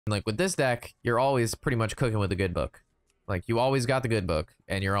Like with this deck, you're always pretty much cooking with a good book. Like you always got the good book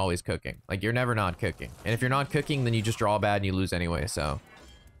and you're always cooking. Like you're never not cooking. And if you're not cooking, then you just draw bad and you lose anyway. So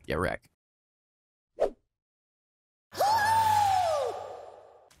get wrecked.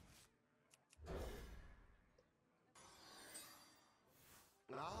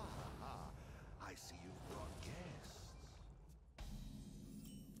 I see you've brought guests.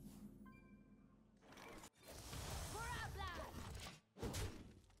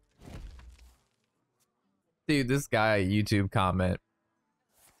 Dude, this guy YouTube comment.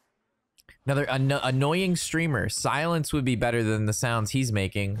 Another annoying streamer. Silence would be better than the sounds he's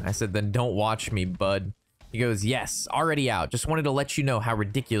making. I said, then don't watch me, bud. He goes, yes, already out. Just wanted to let you know how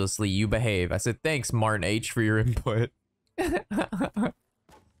ridiculously you behave. I said, thanks, Martin H, for your input. I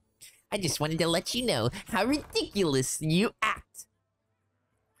just wanted to let you know how ridiculous you act.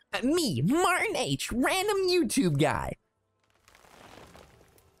 Me, Martin H, random YouTube guy.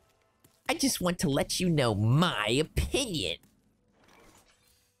 I just want to let you know my opinion.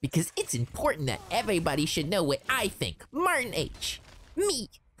 Because it's important that everybody should know what I think. Martin H. Me.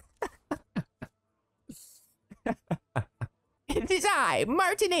 It is I,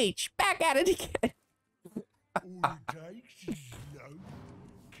 Martin H. Back at it again. All it takes is love,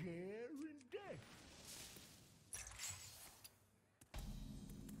 care, and death.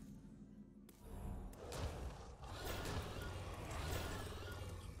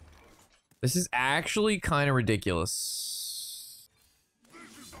 This is actually kind of ridiculous.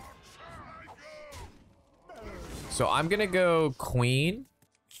 So I'm gonna go queen.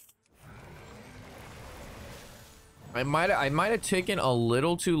 I might have taken a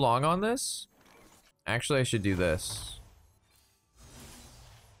little too long on this. Actually, I should do this.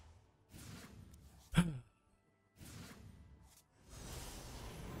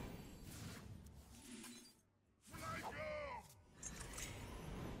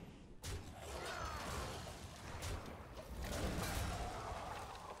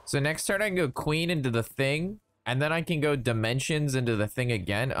 So next turn I can go queen into the thing, and then I can go dimensions into the thing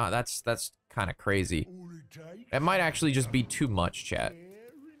again. Oh, that's kind of crazy. It might actually just be too much, chat.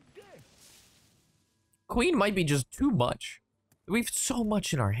 Queen might be just too much. We've so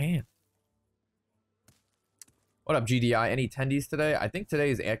much in our hand. What up, GDI? Any tendies today? I think today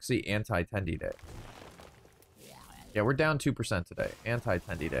is actually anti-tendy day. Yeah, we're down 2% today.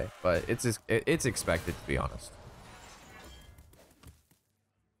 Anti-tendy day, but it's expected, to be honest.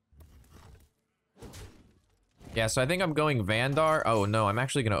 Yeah, so I think I'm going Vandar. Oh no, I'm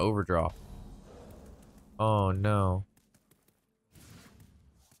actually gonna overdraw. Oh no.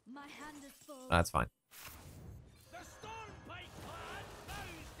 That's fine.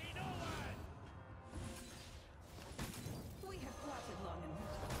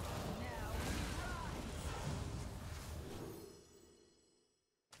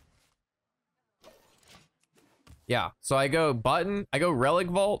 Yeah, so I go button, I go Relic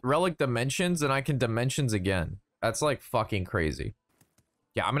Vault, Relic Dimensions, and I can Dimensions again. That's like fucking crazy.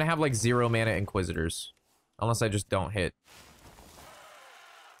 Yeah, I'm gonna have like 0 mana Inquisitors. Unless I just don't hit.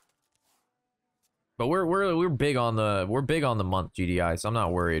 But we're big on the month, GDI, so I'm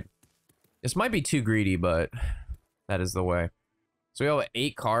not worried. This might be too greedy, but that is the way. So we have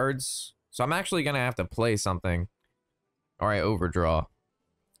 8 cards. So I'm actually gonna have to play something. Alright, overdraw.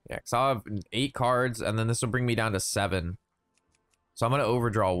 Yeah, because I'll have 8 cards, and then this will bring me down to 7. So I'm going to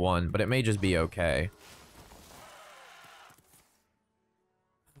overdraw 1, but it may just be okay.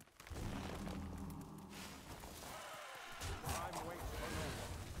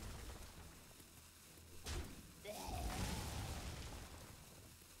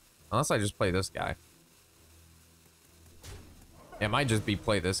 Unless I just play this guy. It might just be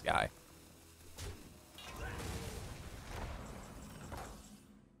play this guy.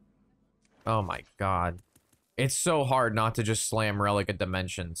 Oh my god. It's so hard not to just slam Relic of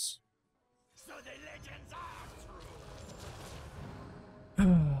Dimensions. So the legends are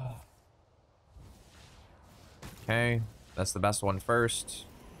true. Okay, that's the best one first.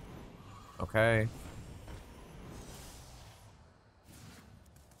 Okay.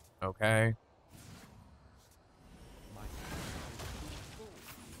 Okay.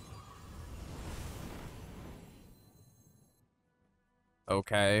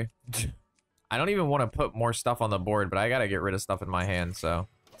 Okay. I don't even want to put more stuff on the board, but I gotta get rid of stuff in my hand, so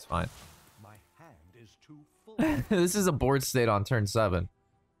it's fine. My hand is too full. This is a board state on turn 7.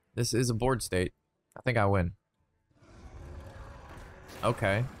 This is a board state. I think I win.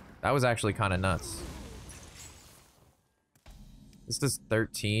 Okay. That was actually kind of nuts. This is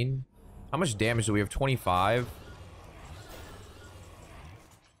 13. How much damage do we have? 25?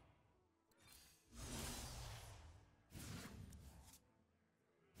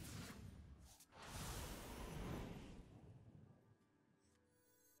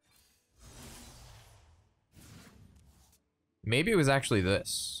 Maybe it was actually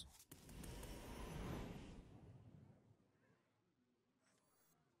this.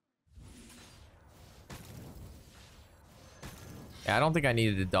 Yeah, I don't think I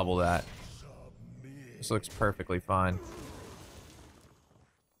needed to double that. This looks perfectly fine.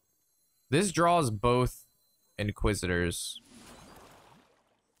 This draws both Inquisitors.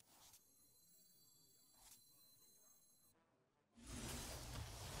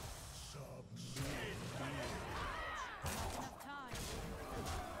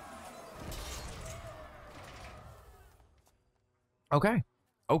 Okay.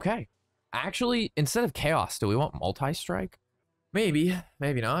 Okay. Actually, instead of Chaos, do we want multi-strike? Maybe.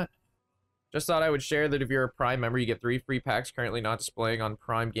 Maybe not. Just thought I would share that if you're a Prime member, you get 3 free packs currently not displaying on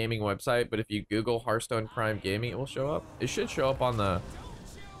Prime Gaming website, but if you Google Hearthstone Prime Gaming, it will show up. It should show up on the...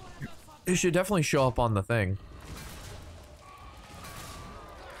 It should definitely show up on the thing.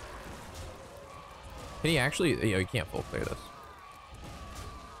 Can he actually... You can't full clear this.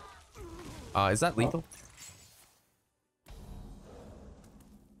 Is that lethal?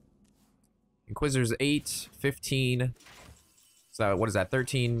 Inquisitors 8, 15. So what is that?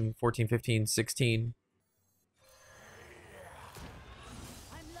 13, 14, 15, 16.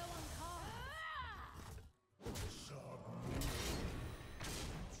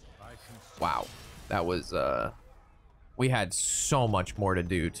 Wow. That was, we had so much more to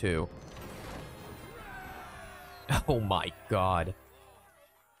do, too. Oh my god.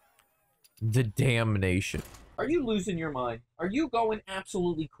 The damnation. Are you losing your mind? Are you going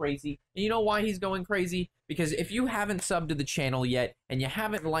absolutely crazy? And you know why he's going crazy? Because if you haven't subbed to the channel yet, and you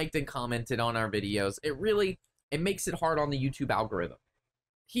haven't liked and commented on our videos, it makes it hard on the YouTube algorithm.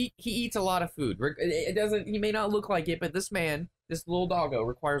 He eats a lot of food. He may not look like it, but this man, this little doggo,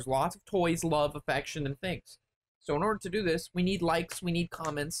 requires lots of toys, love, affection, and things. So in order to do this, we need likes, we need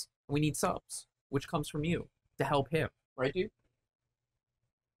comments, we need subs, which comes from you to help him. Right, dude?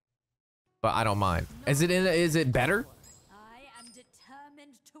 But I don't mind. Is it better? I am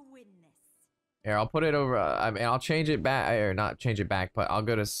determined to win this. Here, I'll put it over. I mean, I'll change it back, or not change it back, but I'll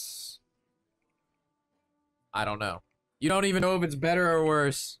go to. I don't know. You don't even know if it's better or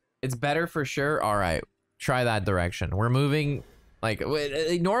worse. It's better for sure. All right, try that direction. We're moving. Like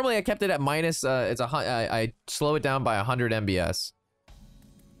normally, I kept it at minus. I slow it down by 100 MBS,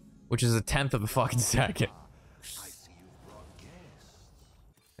 which is a tenth of a fucking second.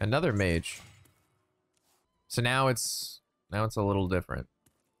 Another mage. So now it's a little different.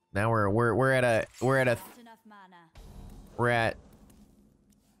 Now we're at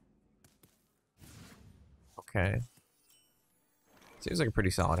okay. Seems like a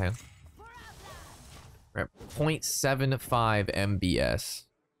pretty solid hand. We're at 0.75 MBS.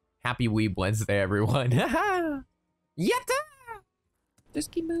 Happy Weeb Wednesday, everyone. Yatta!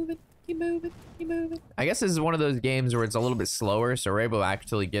 Just keep moving. Keep moving, keep moving. I guess this is one of those games where it's a little bit slower, so we're able to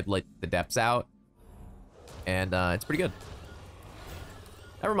actually get like the depths out, and it's pretty good.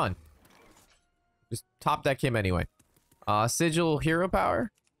 Never mind. Just top deck him anyway. Sigil hero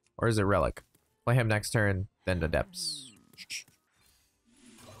power, or is it relic? Play him next turn, then the depths. Let's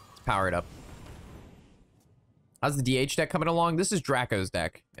power it up. How's the DH deck coming along? This is Draco's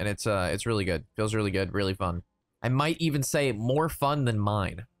deck, and it's really good. Feels really good, really fun. I might even say more fun than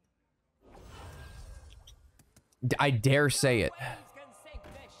mine. I dare say it.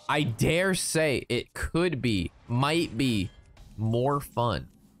 I dare say it might be more fun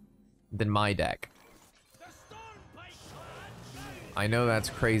than my deck. I know that's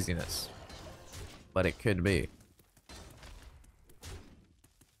craziness, but it could be.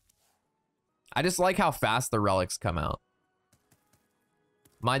 I just like how fast the relics come out.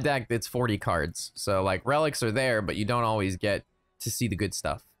 My deck, it's 40 cards, so like relics are there, but you don't always get to see the good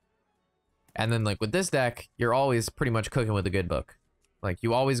stuff. And then like with this deck, you're always pretty much cooking with the good book. Like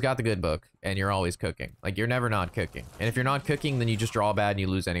you always got the good book and you're always cooking. Like you're never not cooking. And if you're not cooking, then you just draw bad and you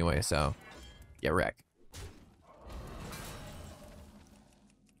lose anyway. So get wrecked.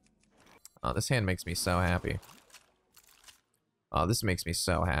 Oh, this hand makes me so happy. Oh, this makes me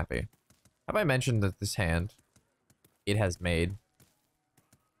so happy. Have I mentioned that this hand, it has made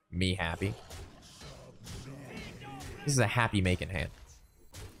me happy? This is a happy making hand.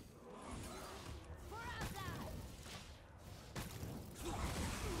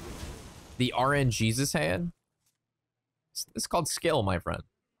 The RNGesus hand? It's called skill, my friend.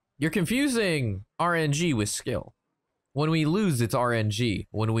 You're confusing RNG with skill. When we lose, it's RNG.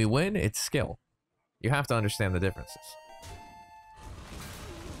 When we win, it's skill. You have to understand the differences.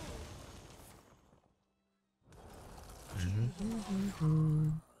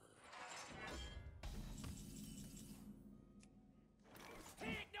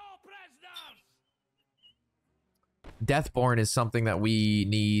 Deathborn is something that we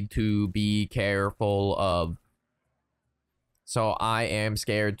need to be careful of. So I am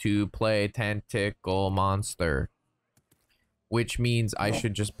scared to play Tentacle Monster. Which means I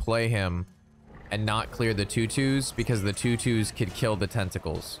should just play him and not clear the 2/2s because the 2/2s could kill the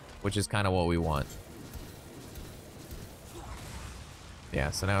tentacles, which is kind of what we want.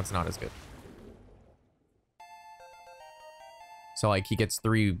 Yeah, so now it's not as good. So like he gets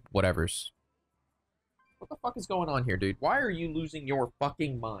 3 whatevers. What the fuck is going on here, dude? Why are you losing your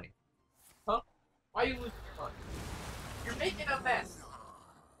fucking mind? Huh? Why are you losing your mind? You're making a mess.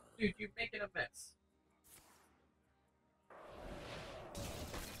 Dude, you're making a mess.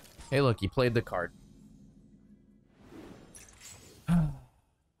 Hey, look, you played the card.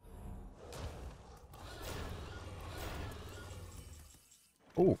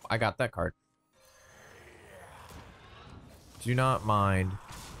 Oh, I got that card. Do not mind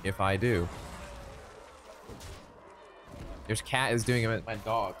if I do. There's cat is doing it with my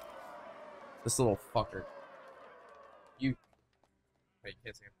dog. This little fucker. You. Wait, you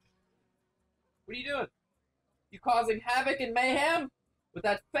can't see him. What are you doing? You causing havoc and mayhem? With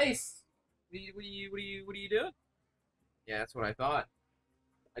that face. What are you doing? Yeah, that's what I thought.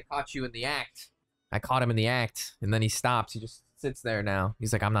 I caught you in the act. I caught him in the act, and then he stops. He just sits there now.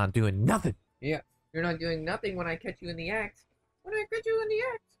 He's like, I'm not doing nothing. Yeah, you're not doing nothing when I catch you in the act. When I catch you in the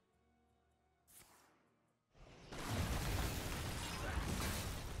act.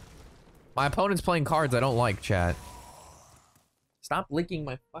 My opponent's playing cards I don't like, chat. Stop licking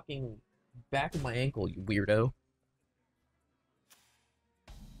my fucking back of my ankle, you weirdo.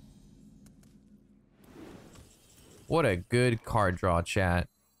 What a good card draw, chat.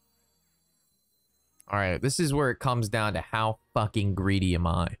 Alright, this is where it comes down to how fucking greedy am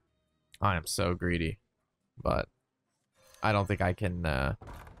I. I am so greedy. But I don't think I can, we'll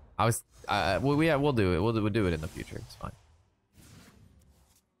do it. We'll do it in the future. It's fine.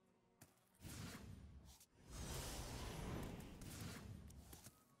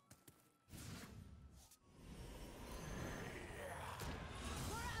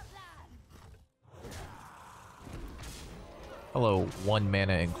 Hello, 1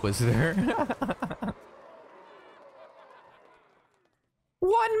 mana Inquisitor.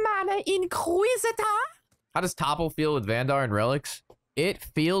 1 mana Inquisitor? How does Topple feel with Vandar and Relics? It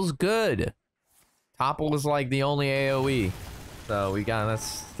feels good. Topple is like the only AoE. So we got,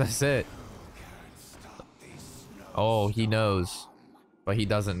 that's it. Oh, he knows. But he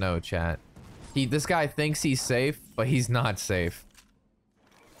doesn't know, chat. This guy thinks he's safe, but he's not safe.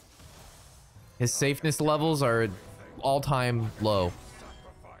 His safeness levels are all-time low.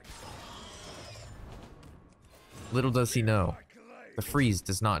 Little does he know, the freeze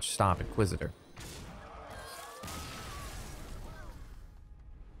does not stop Inquisitor.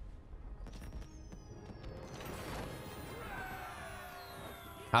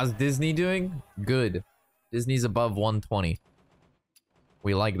 How's Disney doing? Good. Disney's above 120.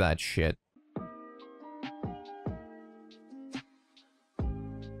 We like that shit.